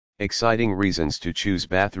Exciting reasons to choose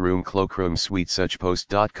bathroom Cloakroom suite.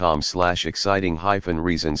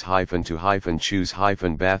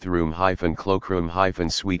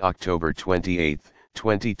 Suchpost.com/exciting-reasons-to-choose-bathroom-cloakroom-suite. October 28,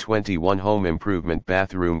 2021. Home improvement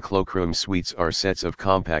bathroom Cloakroom suites are sets of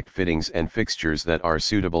compact fittings and fixtures that are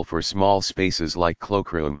suitable for small spaces like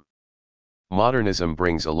cloakroom. Modernism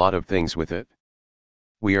brings a lot of things with it.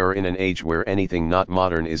 We are in an age where anything not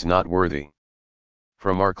modern is not worthy.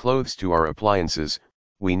 From our clothes to our appliances,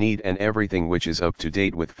 we need and everything which is up to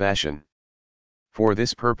date with fashion. For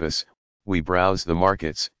this purpose, we browse the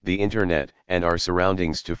markets, the internet, and our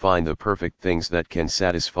surroundings to find the perfect things that can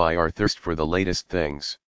satisfy our thirst for the latest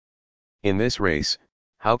things. In this race,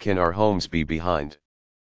 how can our homes be behind?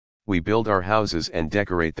 We build our houses and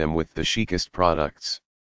decorate them with the chicest products.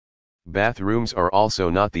 Bathrooms are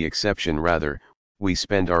also not the exception, rather, we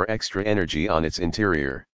spend our extra energy on its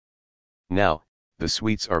interior. Now, the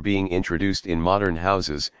suites are being introduced in modern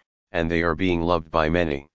houses, and they are being loved by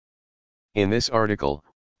many. In this article,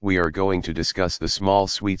 we are going to discuss the small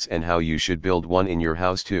suites and how you should build one in your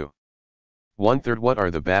house too. 1/3. What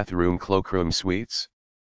are the bathroom Cloakroom suites?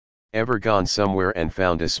 Ever gone somewhere and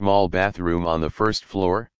found a small bathroom on the first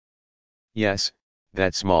floor? Yes,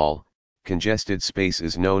 that small, congested space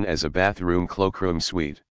is known as a bathroom Cloakroom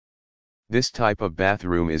suite. This type of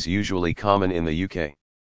bathroom is usually common in the UK.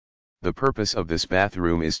 The purpose of this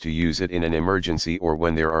bathroom is to use it in an emergency or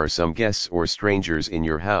when there are some guests or strangers in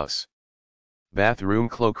your house. Bathroom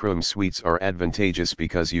Cloakroom suites are advantageous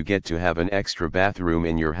because you get to have an extra bathroom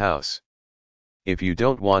in your house. If you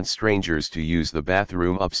don't want strangers to use the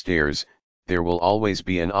bathroom upstairs, there will always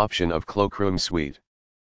be an option of Cloakroom suite.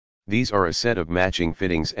 These are a set of matching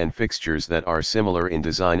fittings and fixtures that are similar in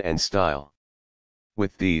design and style.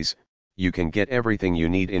 With these, you can get everything you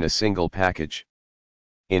need in a single package.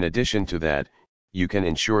 In addition to that, you can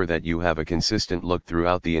ensure that you have a consistent look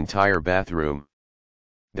throughout the entire bathroom.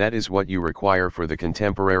 That is what you require for the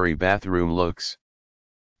contemporary bathroom looks.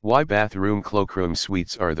 Why bathroom Cloakroom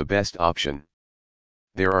suites are the best option?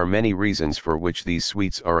 There are many reasons for which these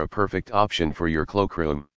suites are a perfect option for your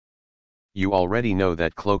cloakroom. You already know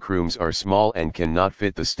that cloakrooms are small and cannot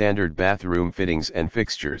fit the standard bathroom fittings and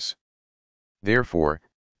fixtures. Therefore,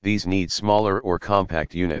 these need smaller or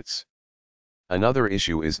compact units. Another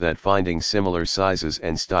issue is that finding similar sizes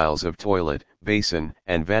and styles of toilet, basin,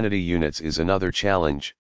 and vanity units is another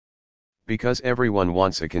challenge. Because everyone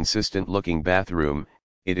wants a consistent looking bathroom,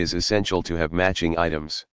 it is essential to have matching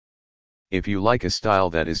items. If you like a style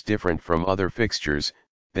that is different from other fixtures,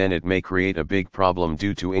 then it may create a big problem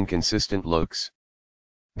due to inconsistent looks.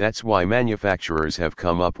 That's why manufacturers have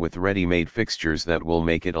come up with ready-made fixtures that will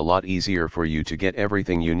make it a lot easier for you to get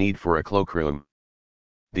everything you need for a cloakroom.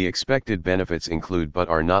 The expected benefits include but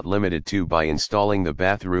are not limited to: by installing the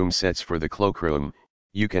bathroom sets for the cloakroom,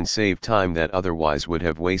 you can save time that otherwise would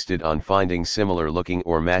have wasted on finding similar looking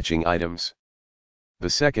or matching items. The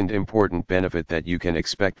second important benefit that you can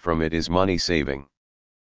expect from it is money saving.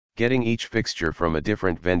 Getting each fixture from a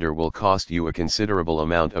different vendor will cost you a considerable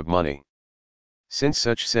amount of money. Since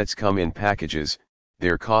such sets come in packages,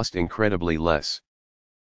 their cost incredibly less.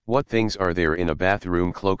 What things are there in a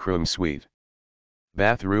bathroom Cloakroom suite?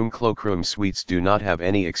 Bathroom Cloakroom suites do not have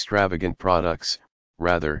any extravagant products,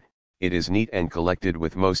 rather, it is neat and collected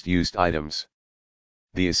with most used items.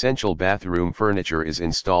 The essential bathroom furniture is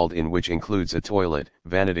installed in, which includes a toilet,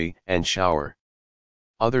 vanity, and shower.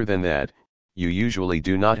 Other than that, you usually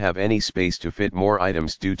do not have any space to fit more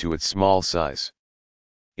items due to its small size.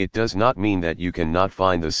 It does not mean that you cannot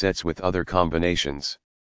find the sets with other combinations.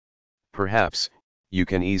 Perhaps, you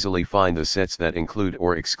can easily find the sets that include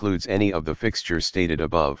or excludes any of the fixtures stated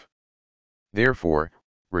above. Therefore,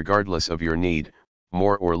 regardless of your need,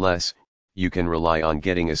 more or less, you can rely on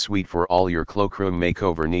getting a suite for all your cloakroom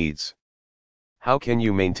makeover needs. How can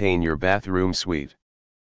you maintain your bathroom suite?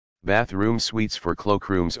 Bathroom suites for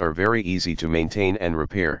cloakrooms are very easy to maintain and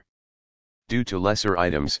repair. Due to lesser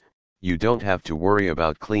items, you don't have to worry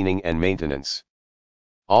about cleaning and maintenance.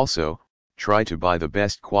 Also, try to buy the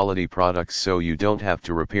best quality products so you don't have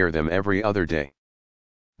to repair them every other day.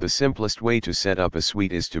 The simplest way to set up a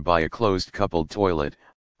suite is to buy a closed coupled toilet,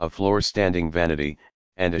 a floor-standing vanity,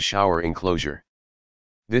 and a shower enclosure.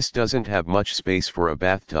 This doesn't have much space for a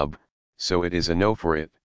bathtub, so it is a no for it.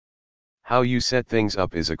 How you set things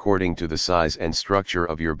up is according to the size and structure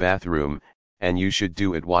of your bathroom, and you should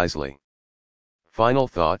do it wisely. Final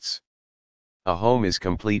thoughts? A home is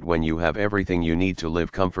complete when you have everything you need to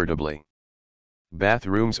live comfortably.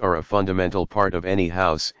 Bathrooms are a fundamental part of any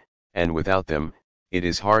house, and without them, it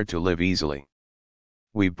is hard to live easily.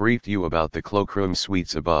 We briefed you about the cloakroom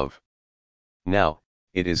suites above. Now,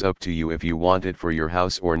 it is up to you if you want it for your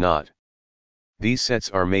house or not. These sets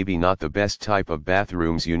are maybe not the best type of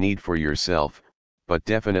bathrooms you need for yourself, but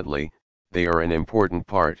definitely, they are an important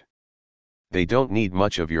part. They don't need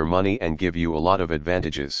much of your money and give you a lot of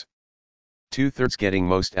advantages. 2/3 getting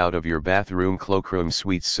most out of your bathroom cloakroom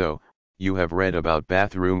suites. So, you have read about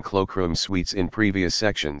bathroom cloakroom suites in previous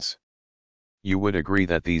sections. You would agree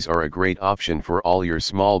that these are a great option for all your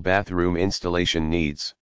small bathroom installation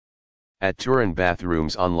needs. At Turin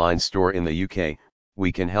Bathrooms online store in the UK,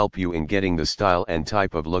 we can help you in getting the style and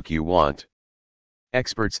type of look you want.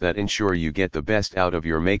 Experts that ensure you get the best out of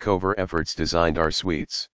your makeover efforts designed our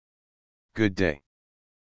suites. Good day.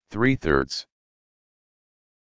 3/3.